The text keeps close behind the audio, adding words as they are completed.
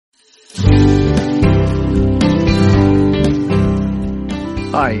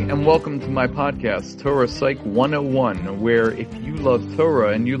Hi, and welcome to my podcast, Torah Psych 101, where if you love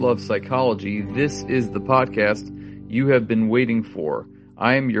Torah and you love psychology, this is the podcast you have been waiting for.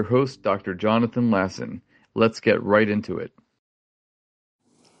 I am your host, Dr. Jonathan Lasson. Let's get right into it.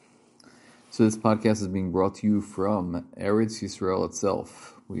 So this podcast is being brought to you from Eretz Yisrael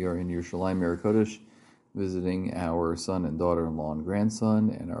itself. We are in Yerushalayim, Eretz Kodesh, visiting our son and daughter-in-law and grandson,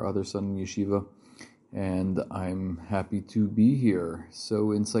 and our other son in yeshiva. And I'm happy to be here.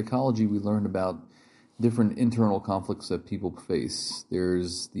 So in psychology, we learn about different internal conflicts that people face.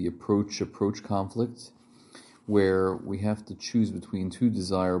 There's the approach conflict, where we have to choose between two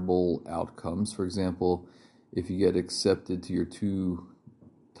desirable outcomes. For example, if you get accepted to your two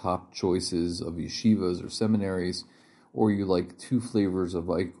top choices of yeshivas or seminaries, or you like two flavors of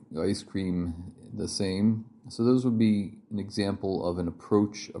ice cream the same. So those would be an example of an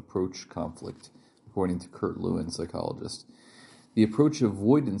approach conflict, according to Kurt Lewin, psychologist. The approach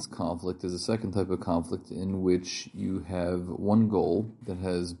avoidance conflict is a second type of conflict in which you have one goal that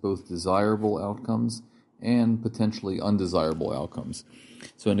has both desirable outcomes and potentially undesirable outcomes.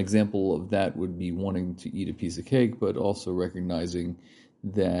 So an example of that would be wanting to eat a piece of cake, but also recognizing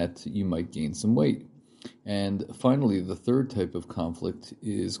that you might gain some weight. And finally, the third type of conflict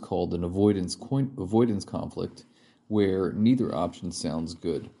is called an avoidance conflict, where neither option sounds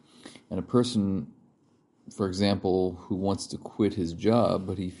good. And a person, for example, who wants to quit his job,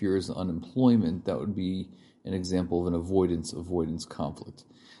 but he fears unemployment, that would be an example of an avoidance conflict.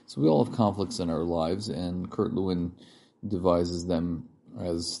 So we all have conflicts in our lives, and Kurt Lewin devises them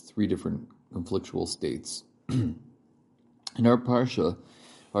as three different conflictual states. In our Parshas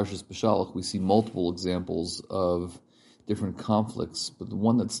Beshalach, we see multiple examples of different conflicts, but the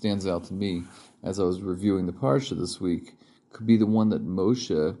one that stands out to me as I was reviewing the Parsha this week could be the one that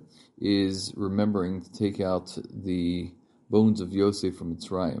Moshe is remembering to take out the bones of Yosef from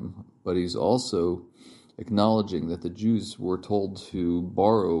Mitzrayim, but he's also acknowledging that the Jews were told to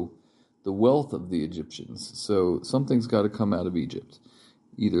borrow the wealth of the Egyptians. So something's got to come out of Egypt,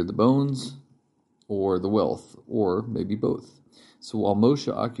 either the bones or the wealth, or maybe both. So while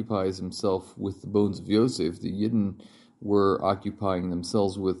Moshe occupies himself with the bones of Yosef, the Yidden were occupying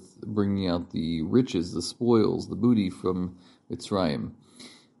themselves with bringing out the riches, the spoils, the booty from Mitzrayim.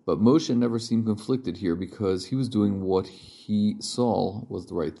 But Moshe never seemed conflicted here because he was doing what he saw was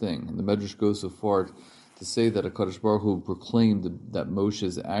the right thing. And the Medrash goes so far to say that HaKadosh Baruch Hu proclaimed that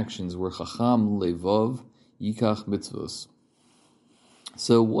Moshe's actions were Chacham Levav Yikach Mitzvos.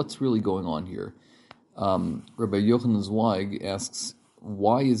 So what's really going on here? Rabbi Yochanan Zweig asks,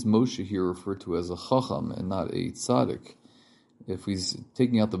 why is Moshe here referred to as a Chacham and not a Tzaddik? If he's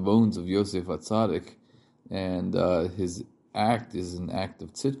taking out the bones of Yosef HaTzaddik and his act is an act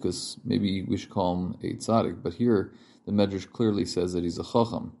of tzidkus, maybe we should call him a tzaddik, but here the Medrash clearly says that he's a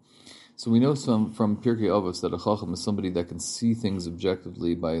chacham. So we know from Pirkei Avos that a chacham is somebody that can see things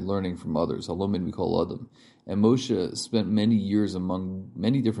objectively by learning from others. Halomid we call Adam. And Moshe spent many years among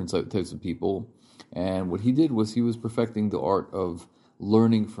many different types of people, and what he did was he was perfecting the art of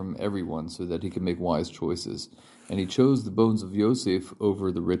learning from everyone so that he could make wise choices. And he chose the bones of Yosef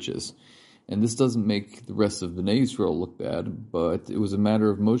over the riches. And this doesn't make the rest of Bnei Yisrael look bad, but it was a matter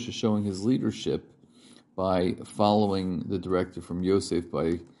of Moshe showing his leadership by following the directive from Yosef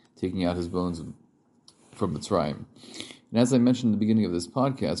by taking out his bones from Mitzrayim. And as I mentioned in the beginning of this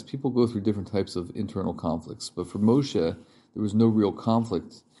podcast, people go through different types of internal conflicts. But for Moshe, there was no real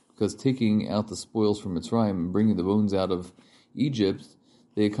conflict because taking out the spoils from Mitzrayim and bringing the bones out of Egypt,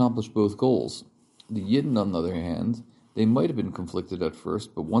 they accomplished both goals. The Yidden, on the other hand, they might have been conflicted at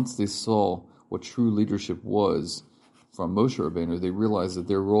first, but once they saw what true leadership was from Moshe Rabbeinu, they realized that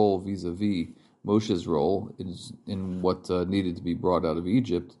their role vis-a-vis Moshe's role in what needed to be brought out of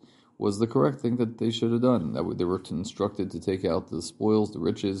Egypt was the correct thing that they should have done. That they were instructed to take out the spoils, the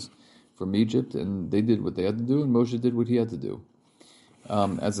riches from Egypt, and they did what they had to do, and Moshe did what he had to do.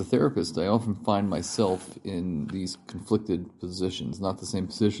 As a therapist, I often find myself in these conflicted positions, not the same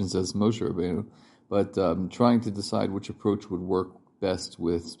positions as Moshe Rabbeinu, but trying to decide which approach would work best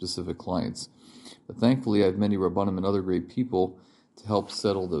with specific clients. But thankfully, I have many Rabbanim and other great people to help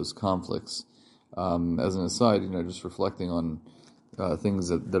settle those conflicts. As an aside, just reflecting on things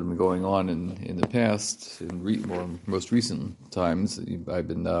that have been going on in the past, most recent times, I've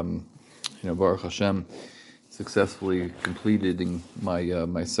been, Baruch Hashem, successfully completed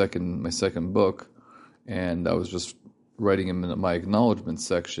my second book, and I was just writing in my acknowledgement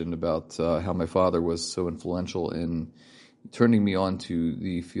section about how my father was so influential in turning me on to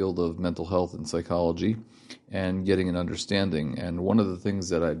the field of mental health and psychology and getting an understanding. And one of the things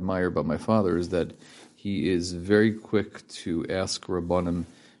that I admire about my father is that he is very quick to ask Rabbanim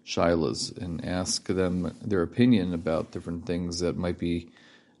shailas and ask them their opinion about different things that might be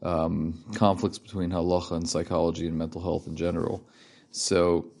conflicts between halacha and psychology and mental health in general.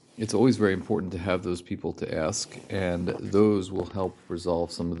 So it's always very important to have those people to ask, and those will help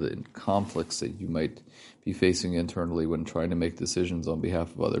resolve some of the conflicts that you might be facing internally when trying to make decisions on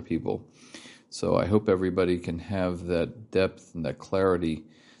behalf of other people. So I hope everybody can have that depth and that clarity,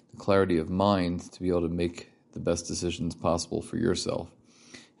 the clarity of mind to be able to make the best decisions possible for yourself.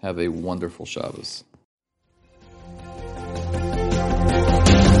 Have a wonderful Shabbos.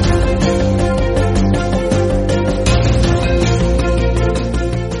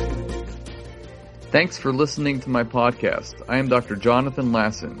 Thanks for listening to my podcast. I am Dr. Jonathan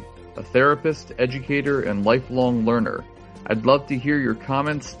Lassin, a therapist, educator, and lifelong learner. I'd love to hear your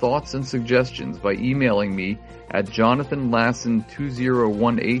comments, thoughts, and suggestions by emailing me at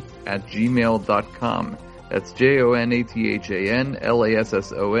jonathanlasson2018@gmail.com. That's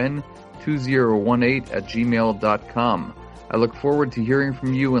JONATHANLASSON 2018@gmail.com. I look forward to hearing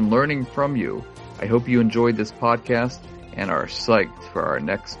from you and learning from you. I hope you enjoyed this podcast and are psyched for our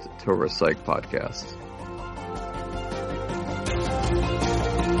next Torah Psych podcast.